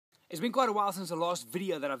It's been quite a while since the last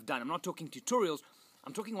video that I've done. I'm not talking tutorials,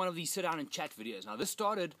 I'm talking one of these sit down and chat videos. Now this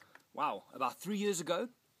started, about 3 years ago,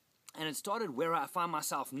 and it started where I find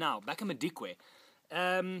myself now, back in Madikwe.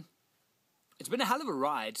 It's been a hell of a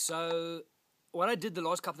ride. So what I did the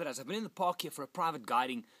last couple of days, I've been in the park here for a private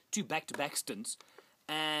guiding, 2 back-to-back stints,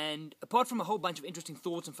 and apart from a whole bunch of interesting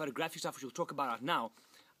thoughts and photographic stuff which we'll talk about right now,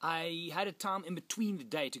 I had a time in between the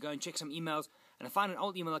day to go and check some emails, and I found an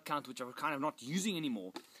old email account which I'm kind of not using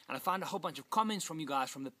anymore, and I found a whole bunch of comments from you guys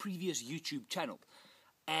from the previous YouTube channel.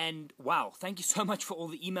 And wow, thank you so much for all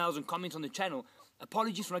the emails and comments on the channel.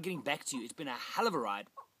 Apologies for not getting back to you. It's been a hell of a ride.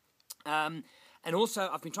 And also,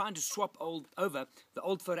 I've been trying to swap over the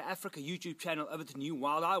old Photo Africa YouTube channel over to the new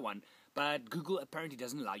Wild Eye one, but Google apparently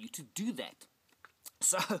doesn't allow you to do that.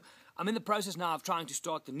 So I'm in the process now of trying to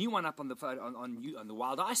start the new one up on the photo, on the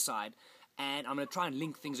Wild Eye side, and I'm going to try and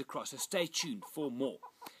link things across. So stay tuned for more.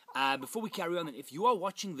 Before we carry on, if you are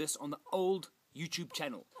watching this on the old YouTube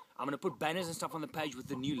channel, I'm going to put banners and stuff on the page with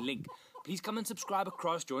the new link. Please come and subscribe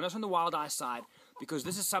across. Join us on the Wild Eye side, because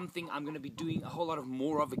this is something I'm going to be doing a whole lot of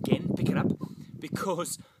more of again. Pick it up,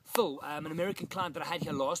 because Phil, an American client that I had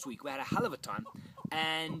here last week, we had a hell of a time,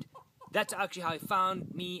 and that's actually how he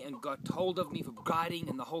found me and got hold of me for guiding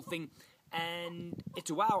and the whole thing. And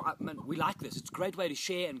it's wow, we like this. It's a great way to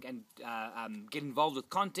share and get involved with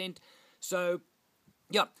content. So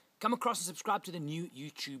yeah, come across and subscribe to the new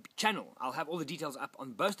YouTube channel. I'll have all the details up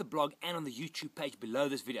on both the blog and on the YouTube page below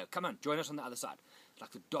this video. Come on, join us on the other side,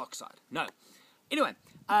 like the dark side. No. Anyway,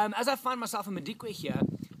 as I find myself in Madikwe here,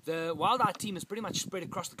 the Wild Eye team is pretty much spread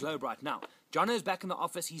across the globe right now. Jono's back in the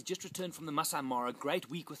office. He's just returned from the Masai Mara. Great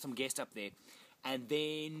week with some guests up there. And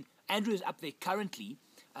then Andrew is up there currently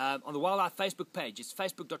on the Wild Eye Facebook page. It's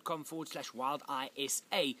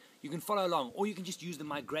facebook.com/WildEyeSA. You can follow along, or you can just use the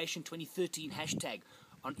Migration 2013 hashtag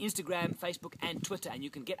on Instagram, Facebook, and Twitter, and you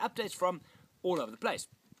can get updates from all over the place.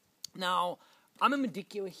 Now, I'm in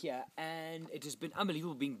Madikwe here, and it has been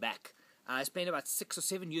unbelievable being back. I spent about 6 or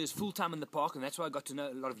 7 years full-time in the park, and that's why I got to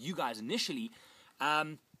know a lot of you guys initially.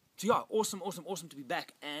 So yeah, awesome to be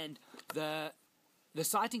back. And the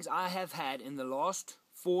sightings I have had in the last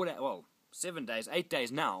 7 days, 8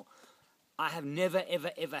 days now, I have never,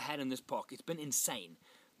 ever had in this park. It's been insane.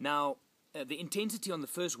 Now, the intensity on the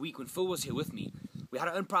first week when Phil was here with me, we had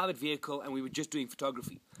our own private vehicle and we were just doing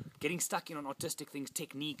photography. Getting stuck in on artistic things,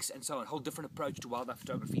 techniques, and so on. A whole different approach to wildlife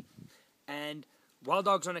photography. And wild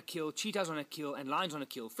dogs on a kill, cheetahs on a kill, and lions on a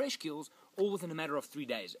kill. Fresh kills, all within a matter of 3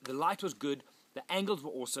 days. The light was good, the angles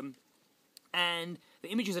were awesome, and the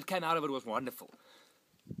images that came out of it was wonderful.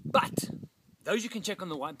 But those you can check on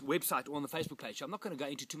the website or on the Facebook page. So I'm not going to go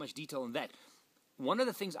into too much detail on that. One of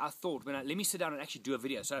the things I thought, let me sit down and actually do a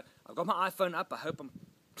video. So I've got my iPhone up. I hope I'm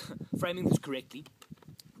framing this correctly.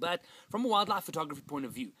 But from a wildlife photography point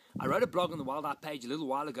of view, I wrote a blog on the Wildlife page a little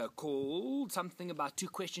while ago called something about 2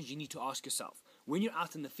 questions you need to ask yourself when you're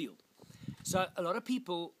out in the field. So a lot of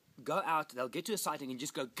people go out, they'll get to a sighting and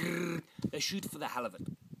just go grrr, they shoot for the hell of it.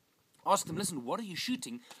 Ask them, listen, what are you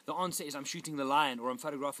shooting? The answer is, I'm shooting the lion, or I'm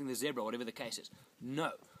photographing the zebra, whatever the case is.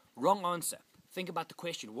 No, wrong answer. Think about the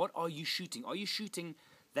question. What are you shooting? Are you shooting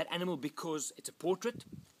that animal because it's a portrait?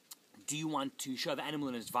 Do you want to show the animal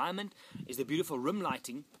in its environment? Is there beautiful rim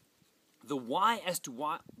lighting? The why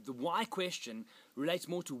question relates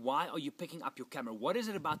more to why are you picking up your camera? What is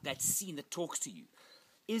it about that scene that talks to you?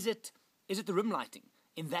 Is it the rim lighting?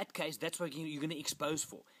 In that case, that's what you're going to expose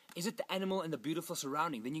for. Is it the animal and the beautiful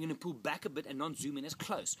surrounding? Then you're going to pull back a bit and not zoom in as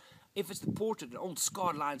close. If it's the portrait, an old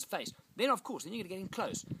scarred lion's face, then of course, then you're going to get in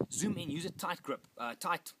close. Zoom in, use a tight grip. I'm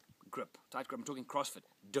talking CrossFit,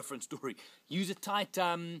 different story. Use a tight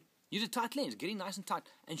lens, get in nice and tight,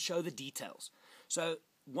 and show the details. So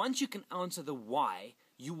once you can answer the why,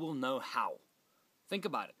 you will know how. Think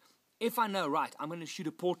about it. If I know, right, I'm going to shoot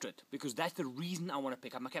a portrait because that's the reason I want to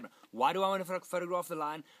pick up my camera. Why do I want to photograph the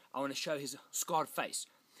lion? I want to show his scarred face.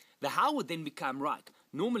 The how would then become, right,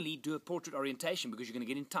 normally do a portrait orientation because you're going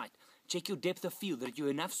to get in tight. Check your depth of field, that you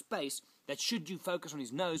have enough space that should you focus on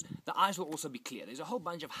his nose, the eyes will also be clear. There's a whole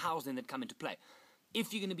bunch of hows then that come into play.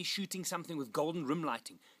 If you're going to be shooting something with golden rim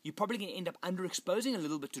lighting, you're probably going to end up underexposing a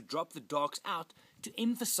little bit to drop the darks out to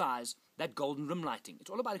emphasize that golden rim lighting. It's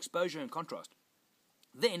all about exposure and contrast.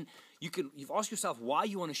 Then you've asked yourself why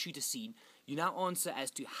you want to shoot a scene. You now answer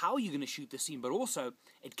as to how you're going to shoot the scene, but also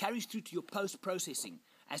it carries through to your post-processing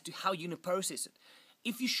as to how you're going to process it.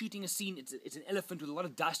 If you're shooting a scene, it's an elephant with a lot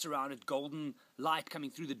of dust around it, golden light coming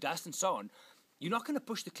through the dust and so on, you're not going to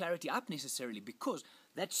push the clarity up necessarily, because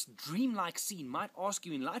that dreamlike scene might ask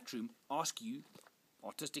you in Lightroom,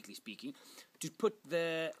 artistically speaking, to put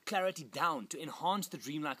the clarity down to enhance the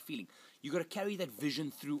dreamlike feeling. You've got to carry that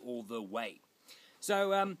vision through all the way.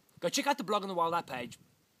 So go check out the blog on the Wild Eye page.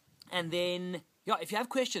 And then, yeah, if you have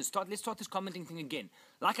questions, let's start this commenting thing again.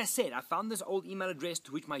 Like I said, I found this old email address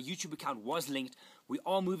to which my YouTube account was linked. We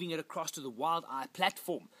are moving it across to the Wild Eye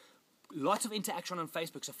platform. Lots of interaction on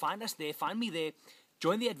Facebook, so find us there, find me there,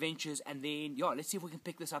 join the adventures, and then, yeah, let's see if we can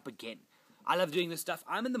pick this up again. I love doing this stuff.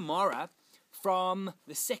 I'm in the Mara from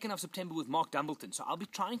the 2nd of September with Mark Dumbleton, so I'll be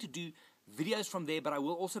trying to do videos from there, but I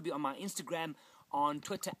will also be on my Instagram, on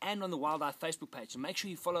Twitter, and on the Wild Eye Facebook page, so make sure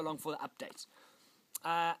you follow along for the updates.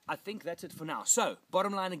 I think that's it for now. So,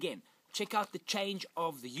 bottom line again, check out the change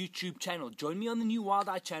of the YouTube channel. Join me on the new Wild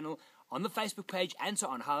Eye channel, on the Facebook page, and so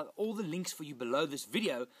on. I'll have all the links for you below this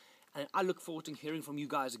video, and I look forward to hearing from you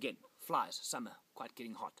guys again. Flies, summer, quite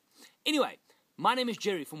getting hot. Anyway, my name is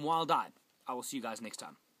Gerry from Wild Eye. I will see you guys next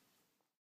time.